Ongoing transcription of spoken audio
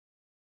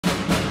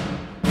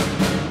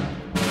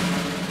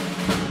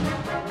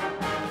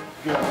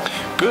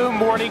Good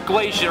morning,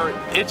 Glacier.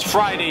 It's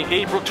Friday,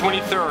 April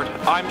 23rd.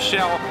 I'm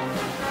Shell,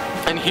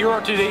 and here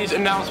are today's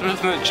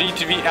announcements from the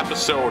GTV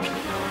episode.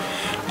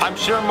 I'm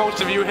sure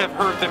most of you have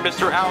heard that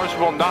Mr. Auers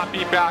will not be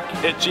back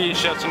at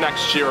GHS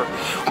next year.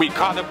 We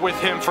caught up with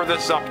him for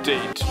this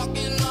update.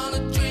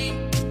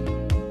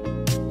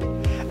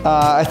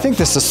 I think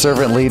this is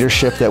servant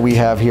leadership that we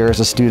have here as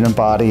a student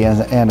body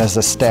and as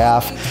a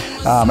staff.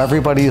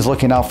 Everybody is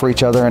looking out for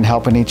each other and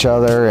helping each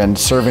other and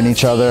serving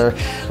each other,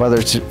 whether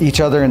it's each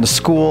other in the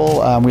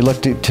school. We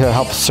look to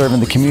help serve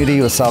in the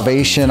community with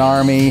Salvation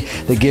Army,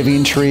 the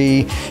Giving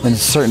Tree, and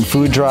certain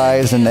food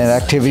drives and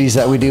activities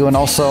that we do, and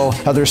also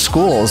other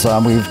schools.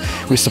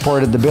 We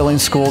supported the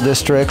Billings school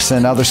districts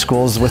and other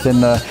schools within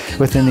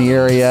the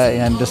area,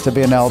 and just to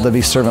being able to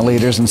be servant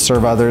leaders and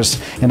serve others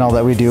in all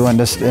that we do,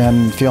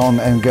 and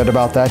feeling good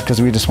about that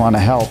because we just want to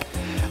help.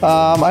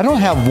 I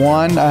don't have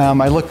one.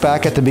 I look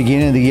back at the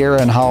beginning of the year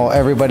and how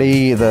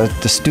everybody, the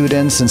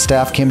students and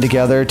staff came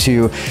together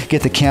to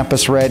get the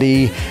campus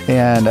ready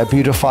and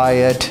beautify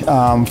it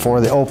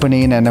for the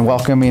opening and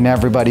welcoming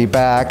everybody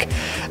back.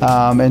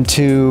 And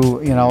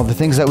to, the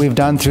things that we've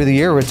done through the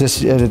year with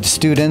this, the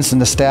students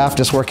and the staff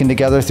just working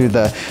together through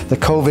the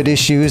COVID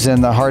issues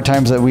and the hard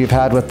times that we've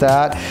had with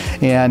that.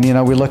 And,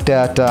 we looked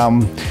at,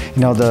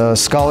 the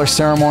scholar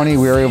ceremony.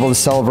 We were able to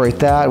celebrate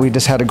that. We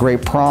just had a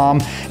great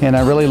prom, and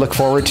I really look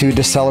forward to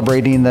just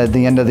celebrating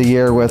the end of the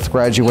year with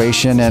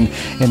graduation and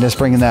just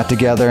bringing that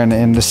together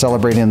and just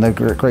celebrating the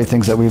great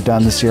things that we've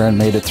done this year and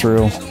made it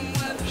through.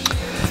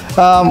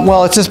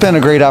 Well, it's just been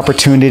a great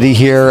opportunity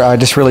here. I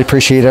just really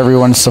appreciate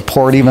everyone's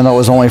support, even though it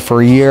was only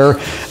for a year.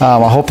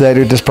 I hope that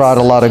it just brought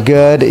a lot of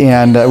good,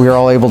 and we were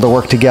all able to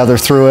work together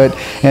through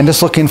it. And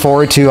just looking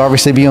forward to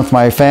obviously being with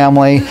my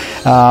family.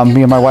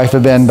 Me and my wife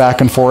have been back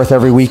and forth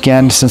every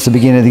weekend since the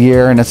beginning of the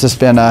year, and it's just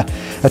been a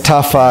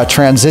tough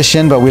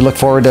transition, but we look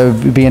forward to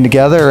being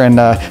together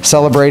and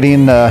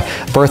celebrating the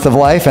birth of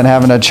life and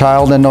having a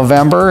child in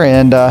November,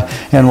 and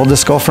we'll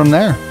just go from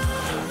there.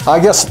 I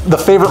guess the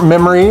favorite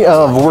memory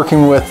of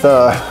working with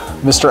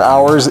Mr.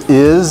 Auers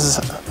is,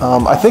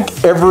 I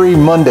think every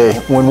Monday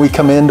when we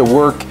come in to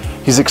work,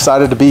 he's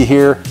excited to be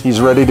here, he's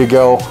ready to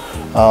go,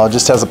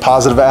 just has a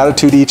positive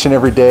attitude each and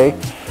every day,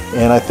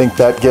 and I think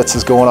that gets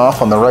us going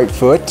off on the right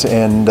foot,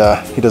 and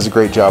he does a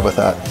great job with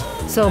that.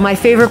 So my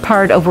favorite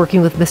part of working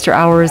with Mr.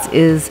 Auers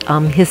is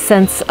his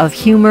sense of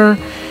humor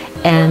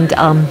and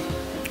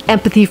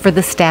empathy for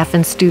the staff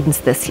and students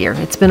this year.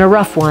 It's been a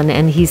rough one,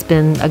 and he's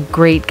been a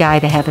great guy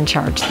to have in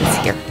charge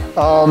this year.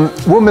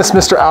 We'll miss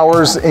Mr.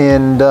 Auers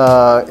and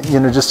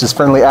just his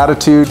friendly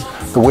attitude,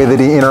 the way that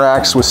he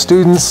interacts with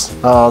students,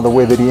 the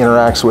way that he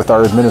interacts with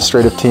our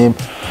administrative team.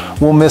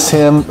 We'll miss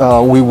him.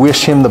 We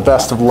wish him the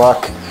best of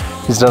luck.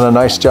 He's done a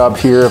nice job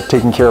here of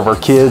taking care of our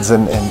kids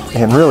and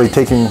really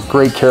taking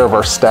great care of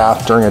our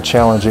staff during a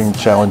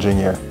challenging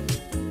year.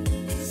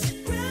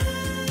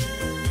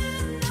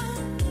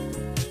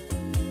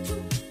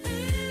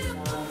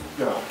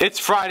 It's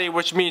Friday,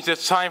 which means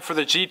it's time for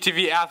the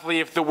GTV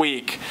Athlete of the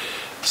Week.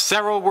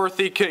 Several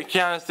worthy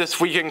candidates this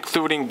week,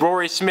 including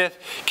Rory Smith,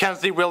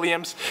 Kynzie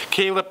Williams,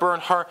 Caleb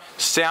Bernhardt,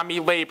 Sammy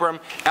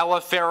Labram,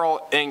 Ella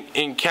Farrell,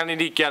 and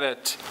Kennedy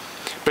Gettit.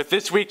 But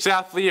this week's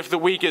Athlete of the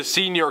Week is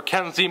senior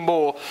Kynzie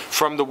Mohl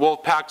from the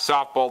Wolfpack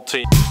softball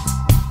team.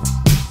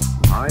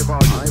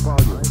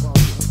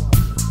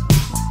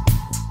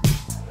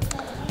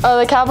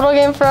 The Capital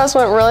game for us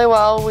went really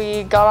well.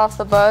 We got off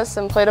the bus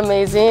and played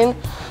amazing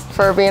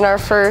for being our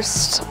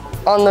first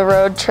on the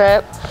road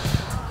trip.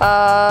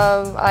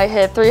 I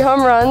hit 3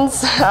 home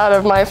runs out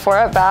of my 4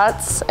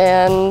 at-bats,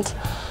 and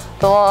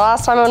the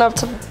last time I went up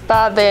to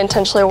bat, they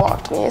intentionally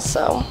walked me,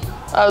 so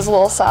I was a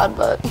little sad,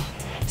 but.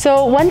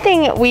 So one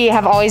thing we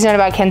have always known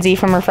about Kynzie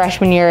from her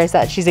freshman year is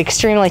that she's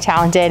extremely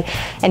talented,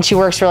 and she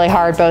works really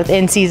hard both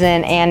in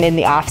season and in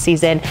the off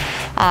season.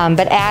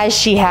 But as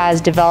she has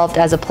developed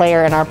as a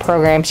player in our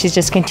program, she's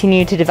just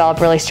continued to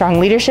develop really strong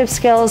leadership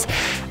skills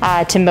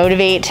to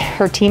motivate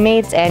her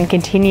teammates, and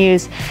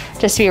continues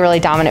just to be a really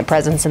dominant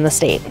presence in the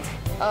state.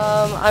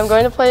 I'm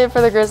going to play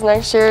for the Grizz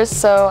next year,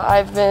 so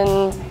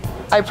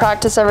I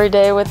practice every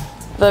day with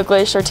the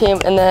Glacier team,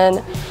 and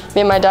then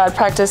me and my dad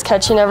practice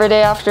catching every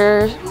day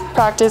after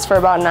practice for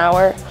about an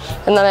hour,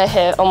 and then I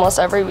hit almost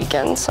every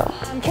weekend. So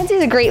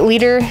Kynsie's a great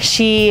leader.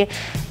 She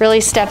really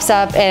steps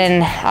up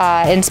and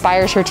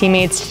inspires her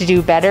teammates to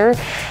do better,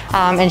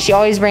 and she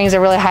always brings a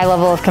really high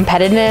level of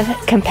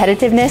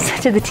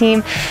competitiveness to the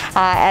team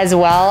as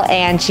well,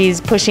 and she's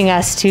pushing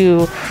us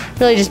to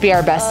really just be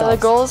our best selves.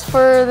 The goals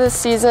for this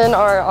season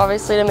are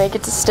obviously to make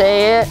it to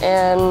state,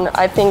 and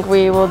I think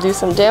we will do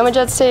some damage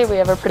at state. We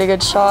have a pretty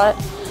good shot,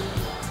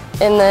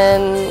 and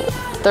then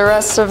the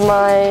rest of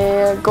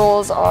my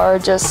goals are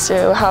just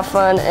to have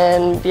fun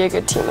and be a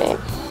good teammate.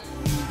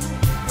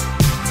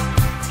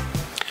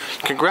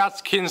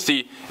 Congrats,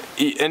 Kynzie.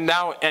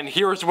 And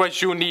here's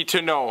what you need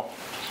to know.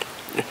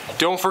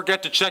 Don't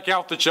forget to check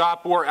out the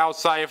job board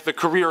outside of the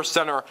Career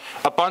Center.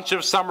 A bunch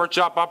of summer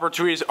job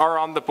opportunities are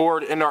on the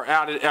board and are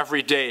added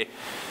every day.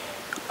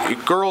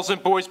 Girls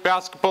and boys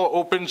basketball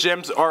open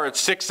gyms are at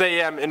 6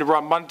 a.m. and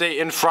run Monday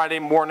and Friday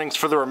mornings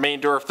for the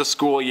remainder of the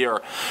school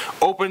year.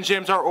 Open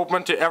gyms are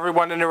open to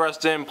everyone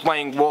interested in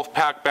playing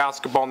Wolfpack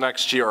basketball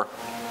next year.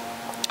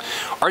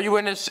 Are you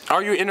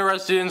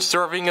interested in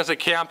serving as a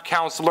camp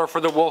counselor for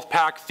the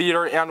Wolfpack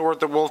Theater and/or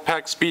the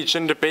Wolfpack Speech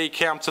and Debate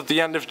camps at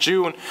the end of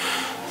June?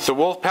 The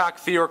Wolfpack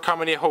Theater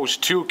Company hosts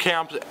 2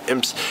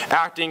 camps,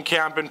 acting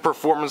camp and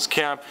performance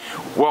camp,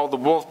 while the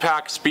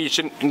Wolfpack Speech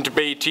and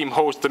Debate team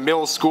hosts the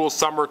middle school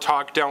summer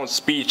talk down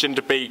speech and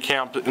debate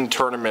camp and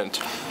tournament.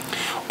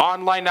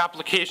 Online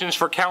applications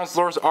for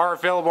counselors are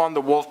available on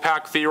the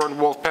Wolfpack Theater and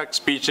Wolfpack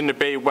Speech and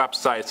Debate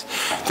websites.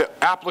 The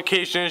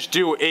application is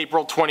due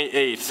April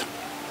 28th.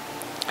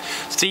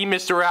 See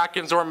Mr.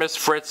 Atkins or Ms.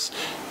 Fritz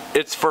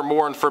for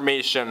more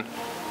information.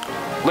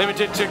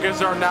 Limited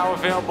tickets are now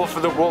available for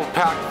the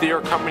Wolfpack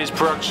Theater Company's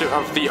production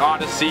of The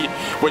Odyssey,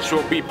 which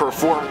will be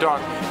performed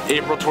on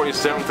April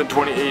 27th and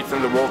 28th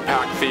in the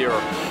Wolfpack Theater.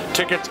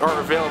 Tickets are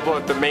available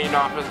at the main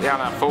office and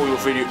at Photo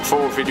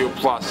Video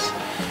Plus.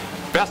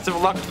 Best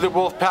of luck to the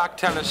Wolfpack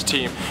tennis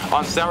team.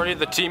 On Saturday,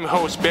 the team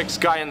hosts Big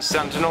Sky and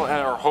Sentinel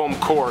at our home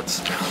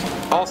courts.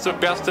 Also,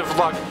 best of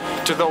luck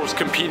to those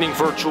competing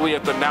virtually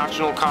at the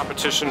national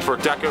competition for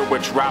DECA,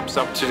 which wraps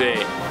up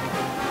today.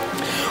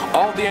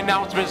 All the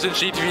announcements and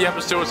GTV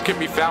episodes can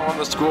be found on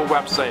the school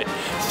website.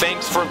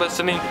 Thanks for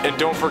listening, and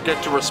don't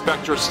forget to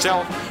respect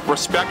yourself,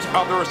 respect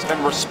others,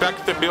 and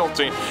respect the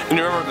building. And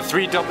remember the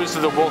 3 W's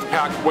of the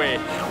Wolfpack way.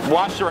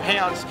 Wash your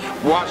hands,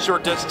 watch your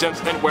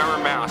distance, and wear a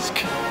mask.